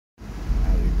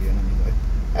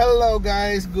Hello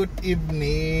guys, good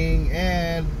evening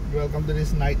and welcome to this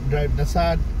night drive na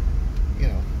sad.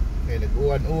 Kaya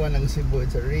nag-uwan-uwan ng Cebu.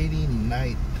 It's a rainy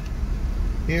night.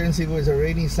 Here in Cebu, it's a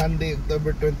rainy Sunday,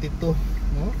 October 22.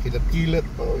 Kilat-kilat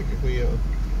pa. Kuya.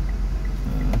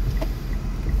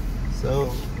 So,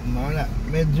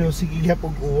 medyo sige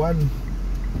pag uwan.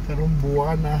 Karong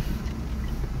buwan na.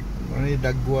 Ano yung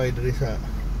dagway dari sa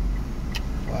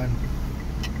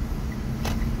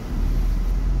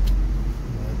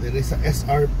there is a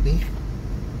SRP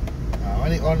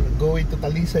going to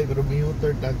Talisay pero may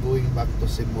U-turn na going back to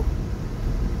Cebu.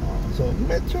 So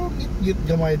medyo ngit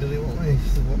gamay dali mo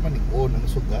manik-on ang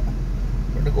suga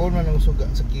pero nag-on man ang suga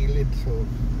sa kilid, so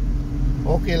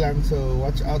okay lang. So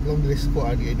watch out lang dili ko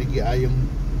ani nagiayong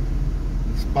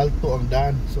espalto ang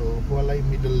daan, so walay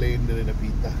middle lane dili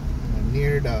napita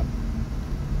near the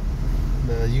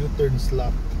U-turn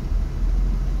slot.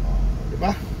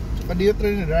 Diba?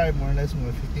 Pa-U-turn na drive more or less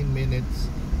mga 15 minutes.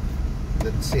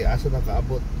 Let's see asa na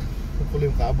kaabot. Hopefully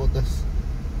yung kaabot tas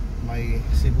may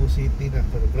Cebu City na,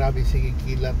 pero grabe sige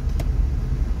kilat.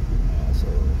 So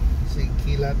sige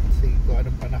kilat, sige ko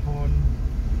anong panahon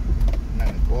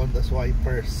nag-on tas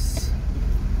wipers.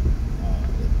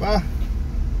 Diba?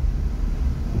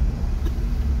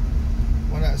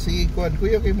 Wala sige kuan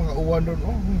kuya kay mga uwan doon.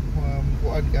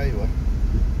 Kuan kayo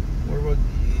or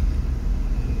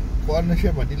kuan na siya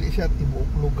ba, dili siya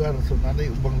tibuok lugar, so nanay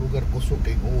ubang lugar kusog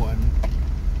kay uwan.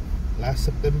 Last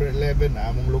September 11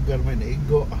 among lugar may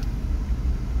naigo,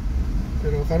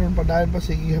 pero karon pa dahil pa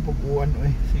sige pag uwan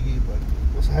sige pa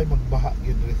usahay magbaha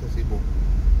gyud diri sa Cebu.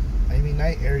 I mean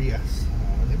night areas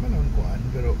di man naman kuan,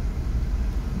 pero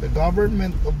the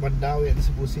government of Mandawi and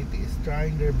Cebu City is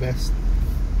trying their best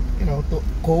to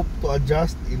cope, to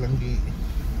adjust ilang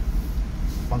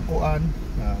pangkuan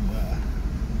mga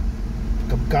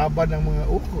kabkaban ng mga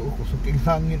suking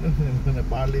hangin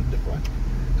napalid na pa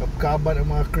kabkaban ng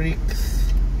mga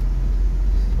creeks.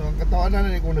 So ang katawan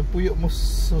na kung nagpuyo mo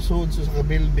susud sa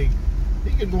ka-building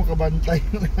di ka makabantay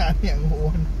ng nani ang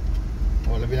uwan.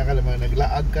 Labi na ka naman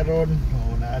naglaag karon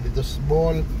na dito sa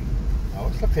ball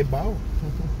awas lang kay baw.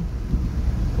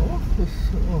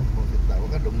 Bakit tawa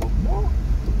ka dumog mo.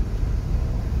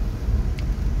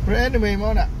 Pero anyway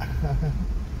mo na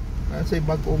nasa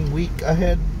bagong week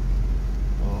ahead.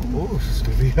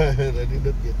 Sabihan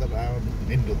nindot kita naon,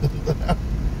 nindot na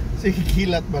sige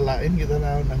kilat balain kita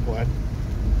naon ang kuan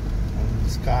ang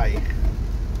sky.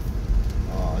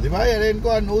 Di ba yan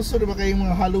kuan uso diba kayong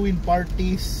mga Halloween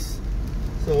parties,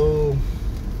 so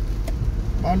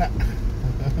mao na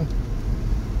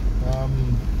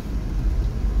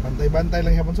bantay-bantay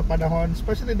lang yapon sa panahon,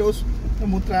 especially those na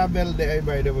mo travel day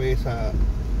by the way sa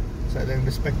ilang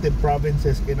respective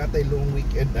provinces kay natay long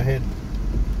weekend ahead.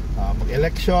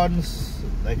 Mag-elections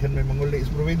like may manguli sa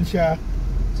probinsya,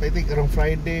 so I think around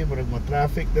Friday parang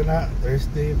ma-traffic na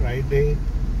Thursday, Friday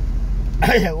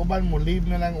ay uban mo leave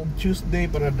na lang og Tuesday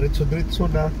para diretso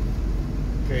na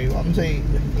kay am say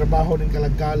trabaho ning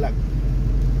kalag-kalag.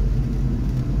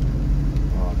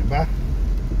 Diba?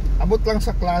 Abot lang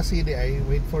sa klase di ay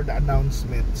wait for the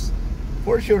announcements.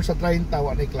 For sure sa 30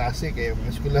 wa na klase kay mga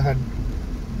eskwelahan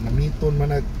namiton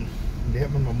man diha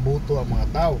man mambuto ang mga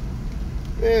tao.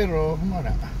 Pero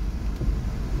muna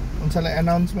kung sa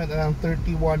announcement ang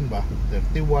 31 ba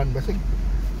basig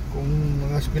kung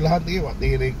mga eskwelahan tayo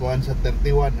watiri kuhan sa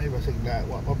 31 ay basig na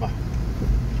wa pa ba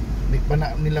hindi pa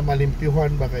na nila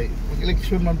malimpyuhan ba kay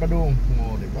mag-eleksyon man pa doon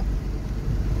mo, di ba?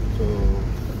 So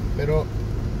pero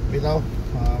bitaw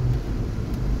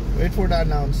wait for the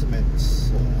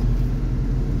announcements.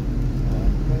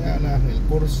 Kaya na El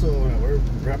Curso, we're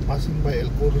passing by El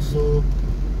Curso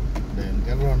then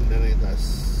karon diritas,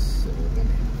 so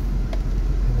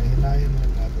hinahin na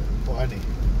natin po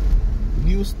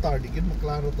New Star di kin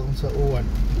maklaro tong sa uwan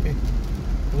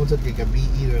tungod sa kay gabi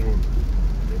na ron,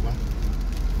 diba?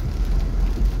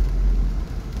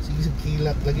 Sige sa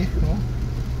kilat lagi no,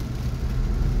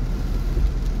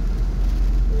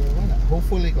 so wala,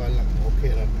 hopefully ko lang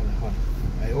okay ra panahon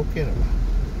ay okay ra ba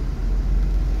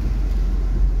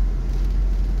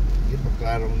di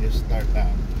maklarong New Star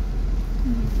na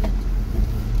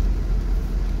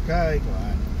kay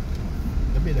kuan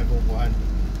labi na kung kuan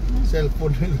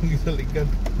cellphone na lang sa likod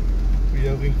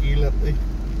kuya king kilat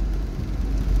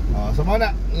so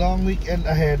muna long weekend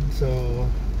ahead, so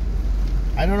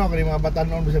I don't know kung mga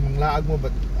batanon bisa manglaag mo,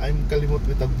 but I'm kalimot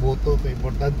with boto kay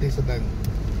importante sa nang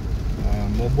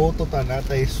moboto ta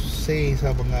natay say sa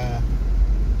mga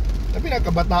labi na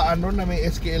kabataan ron na may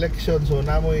SK election, so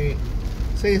namoy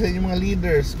say sa inyong mga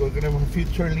leaders kung mga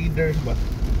future leaders ba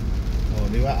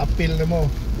di ba appeal na mo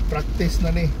practice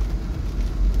na ni,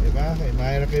 di ba? ba? Kay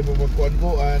mahira kayo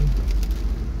magkuan-kuan.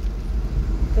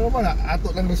 Pero man, ato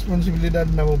lang responsibilidad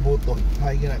na mabuto.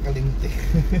 Ay ginakalimti.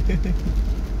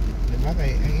 Diba?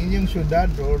 Kay ang inyong syudad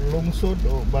o lungsod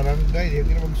o barangay, di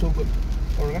ka magsugod.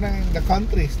 Or kanang the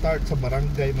country start sa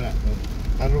barangay man.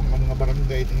 Tarong ang mga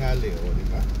barangay tingali, o di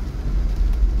ba?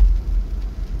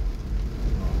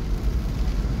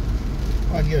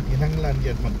 Kuan yun, kinahanglan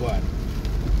yun magkuan.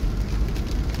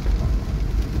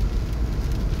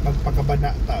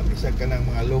 Magpakabana ta, bisag ka ng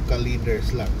mga local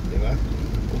leaders lang, di ba?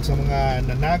 Kung sa mga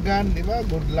nanagan, di ba?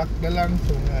 Good luck na lang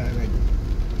sa mga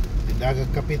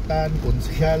dagang kapitan,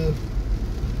 konsyal,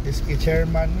 SK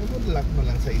chairman, good luck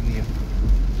na lang sa inyo.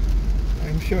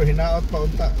 I'm sure hinaot pa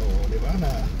unta, di ba?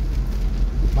 Na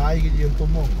maayos yung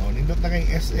tumong. Nindot na kayong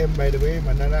SM, by the way.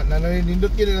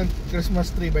 Nindot yun ng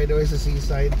Christmas tree, by the way, sa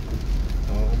seaside.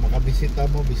 Kung makabisita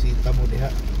mo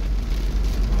diha.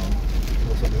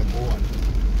 Sa Labuan.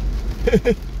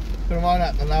 Pero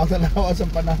mga tanaw-tanaw sa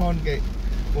panahon kay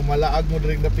kung malaag mo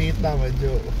rin napita,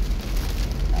 medyo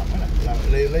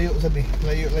layo sa ni.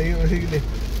 Layo sige.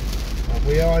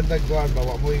 Kuyawan tagkuan,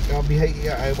 bawa mo ikabihay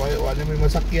ay wala may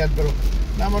masakyan, pero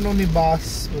naman ni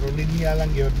bus, pero linya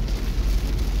lang yun.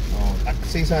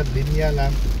 Taxi sa linya lang.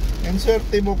 And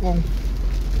swerte mo kung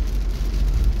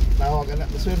tawag ka na,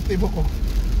 swerte mo kung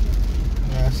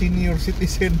senior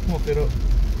citizen mo, pero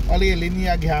wali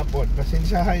linya gihapon,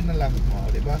 pasensyahay na lang mo,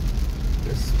 di ba?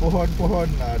 Just puhon,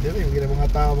 di ba yung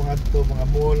mga tao, mga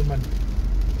mall man.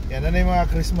 Yan na yung mga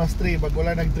Christmas tree, pag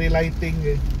wala nag-tree lighting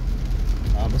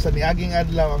basta niaging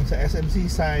adlaw ang sa SM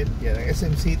Seaside, yan ang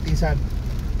SM City side.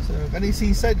 So kani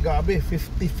Seaside, gabi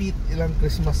 50 feet ilang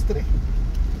Christmas tree,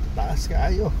 taas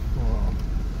kaayo.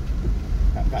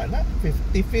 Kana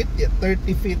 50 feet,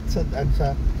 30 feet sa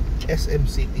SM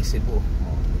City Cebu.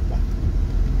 Diba?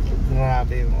 So,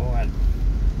 grabe mo.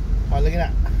 Malagi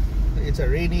na, it's a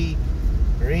rainy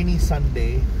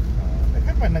Sunday.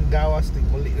 Nagkan man ng gawas ting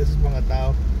uli sa mga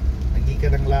tao, nagika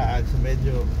ng laag, so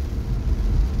medyo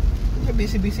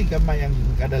busy gamay ang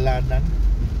kadalanan.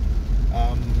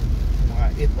 Mga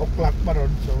 8 o'clock pa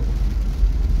ron, so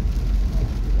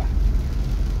diba?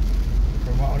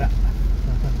 Pero mauna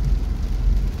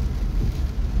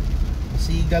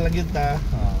masiga lang yun ta.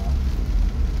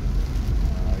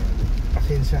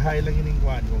 Pasensyahay lang yun yung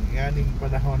kwan. Kung yaning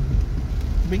panahon,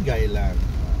 bigay lang,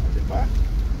 diba?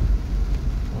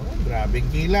 Grabing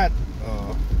kilat.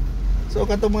 So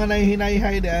katong mga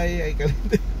nahihinayhay di ay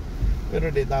kalinte. Pero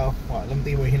di tao, alam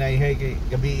mo hinayhay kay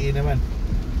gabi naman.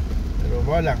 Pero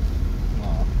wala lang.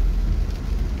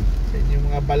 Sa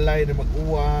inyong mga balay na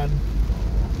mag-uwan,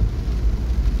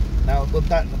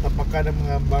 nautunta, natapakan ng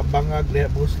mga bangag,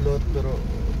 buslot, pero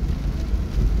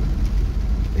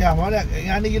yeah, wala.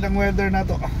 Yan yun ang weather na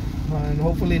to.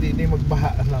 Hopefully di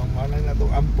magbaha lang. Malang na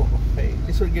itong ampo. Okay,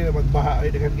 lisod yun na magbaha.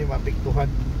 Ay, dagan kayo mapiktuhan.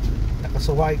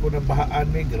 Nakasuway ko ng bahaan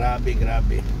may grabe.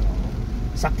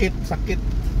 Sakit.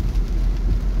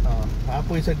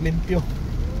 Apoy sa limpyo.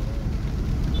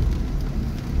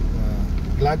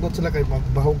 Lagot sila kay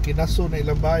magbahong kinaso na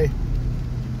ilang bahay.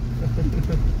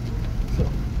 So,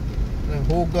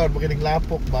 hugar, makinig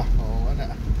lapok ba? Ano.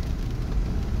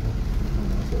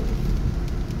 So,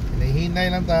 hinahinay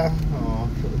lang ta.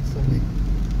 So,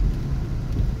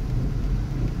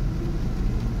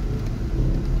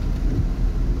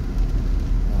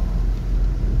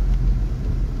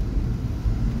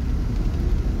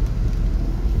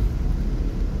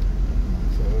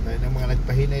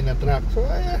 nagpahinay na truck. So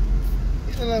ayan,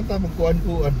 hindi na lang tayo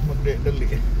magkuhan-kuhan, magdali.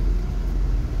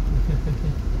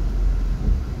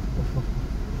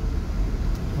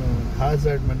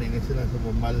 Hazard man ini sila sa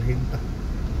mamalhin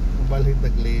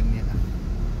taglane niya.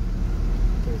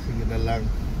 So sige na lang,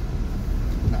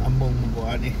 naamong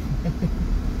mabuhan eh.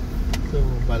 So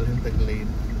mamalhin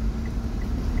taglane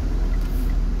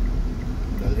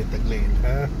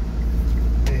ha.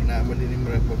 Naman din yung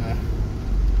mga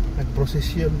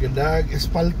nagprosesyon gadag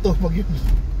espalto pag yun.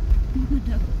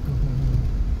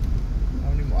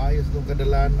 Ano mo ayos itong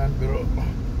kadalanan, pero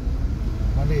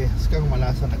mali skang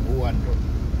malasa nag-uwan ro.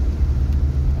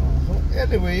 So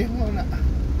anyway,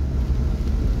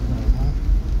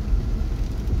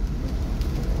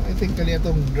 I think kanya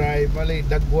itong drive mali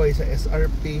dagway sa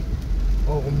SRP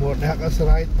o kung mo nakakas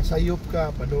right pasayop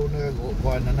ka pa doon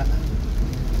nagkuhan na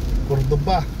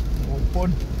Cordoba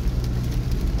upon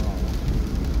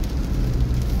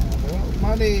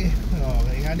mali,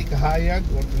 nga ni kahayag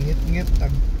o ngit-ngit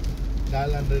ang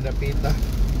dalan rin napita.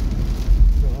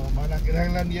 So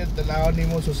manakilanglan yan, talawon ni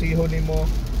mo, susihon ni mo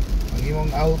ang imong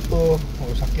auto o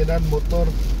sakyanan, motor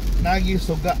nagi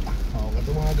suga.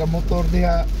 Katong mga gamotor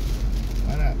diha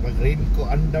pag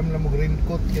raincoat, andam lang mo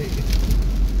raincoat kay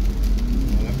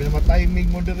timing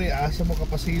mo dire, asa mo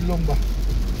kapasilong ba?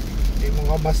 Hindi mo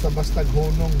ka basta-basta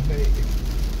hunong kay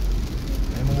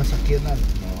may mga sakyanan.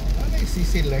 Ano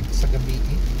i-select sa gabi?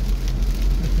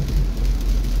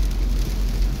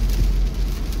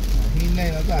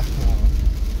 Hinay na ta.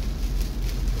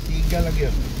 Siga lang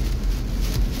yun.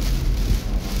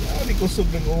 Di kusog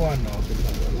ng uwan.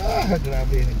 Wala,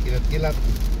 grabe. Kilat-kilat.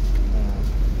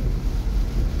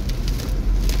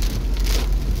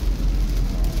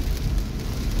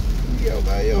 Hiyaw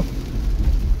kayo.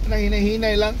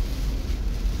 Hinay-hinay lang.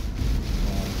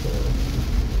 So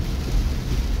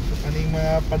kaning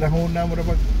mga panahon na mo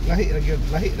pag lahi ra gyud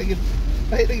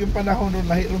panahon ron,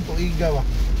 lahi ron tuiga ba.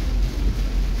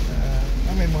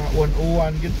 May mga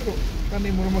uwan-uwan gyud pero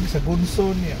kaning mo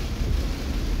magsagunson niya.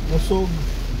 Kusog.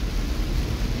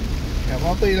 Kaya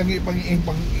mo to ilang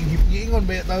ipang-ingon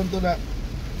ba taon to na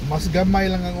mas gamay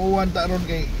lang ang uwan ta ron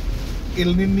kay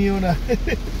El Niño na.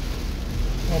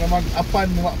 Para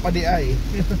mag-apan mo pa di ay.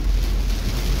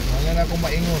 Wala na akong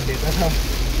maingon dito sa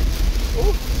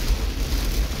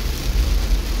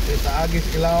dito agis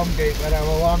ilawam kay para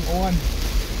mawang uwan.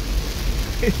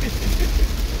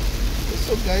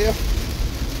 Kusog kayo.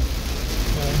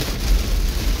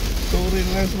 Sorry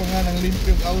lang sa mga nang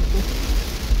limpyong auto.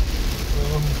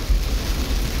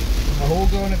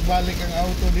 Mahugaw nagbalik ang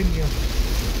auto din yun.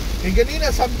 Eh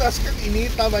ganina samtas kang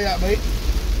inita baya ba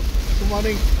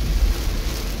sumaring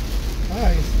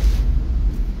ay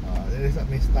there is a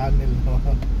miss tunnel.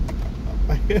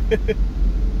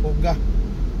 Huga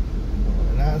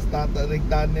nastata ring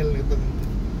tunnel itong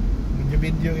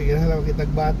video kaya lang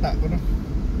kitag bata ko no.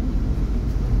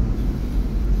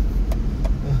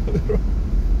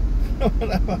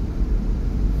 Wala pa.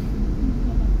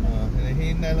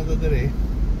 Hinahina lang ito dire.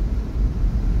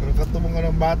 Pero katumong ka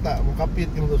ng bata, makapit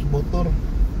ka sa motor.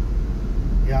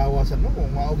 Ihawasan mo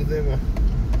kung maog ito ba.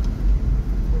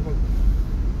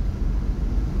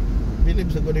 Bilib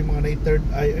sa ko ng mga na-third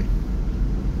eye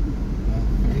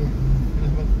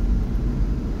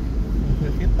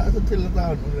kita sa sila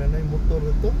taon. Wala na yung motor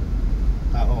ito.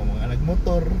 Mga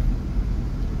nagmotor.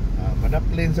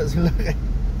 Manaplin sa sila kay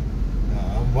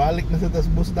balik na sa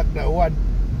tas busdak na uwan.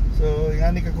 So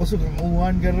nga ni kakusog ang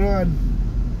uwan karon.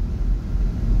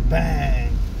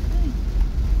 Bang.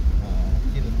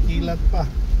 Kilat-kilat pa.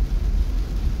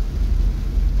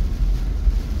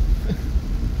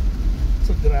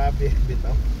 So grabe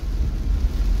bitaw.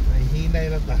 May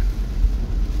hinay na ta.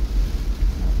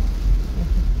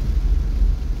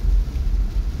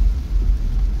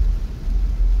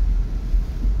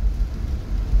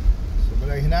 So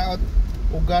balay hinaot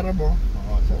ugar mo.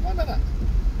 So ano na?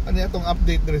 Ano itong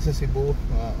update rin sa Cebu?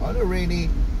 On a rainy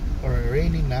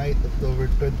night, October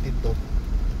 22.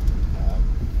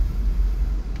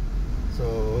 So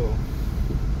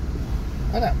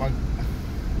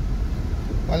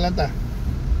wala ta.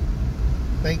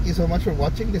 Thank you so much for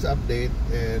watching this update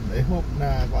and I hope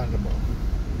na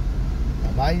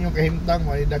maayong yung kahimtang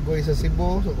may dagoy sa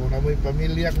Cebu. So kung namoy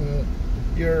pamilya, kung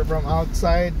you're from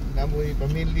outside, namoy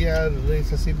pamilya rin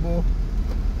sa Cebu,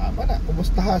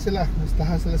 kumustaha sila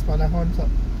sa panahon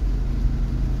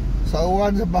sa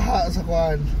uwan, sa baha, sa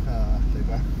kuwan,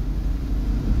 diba?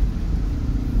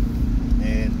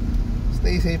 And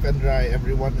stay safe and dry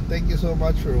everyone, and thank you so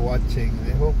much for watching.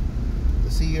 I hope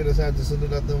to see you na sa sunod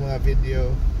na itong mga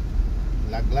video.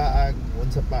 Laglaag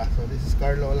unsa pa. So this is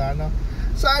Carlo Olano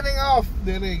signing off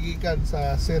dire gikan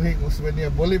sa Siring Usmania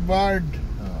Boulevard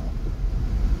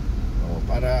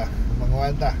para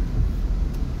mangwanta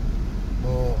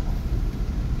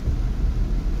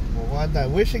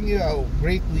wishing you a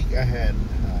great week ahead,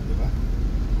 diba?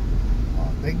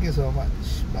 Thank you so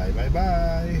much. Bye.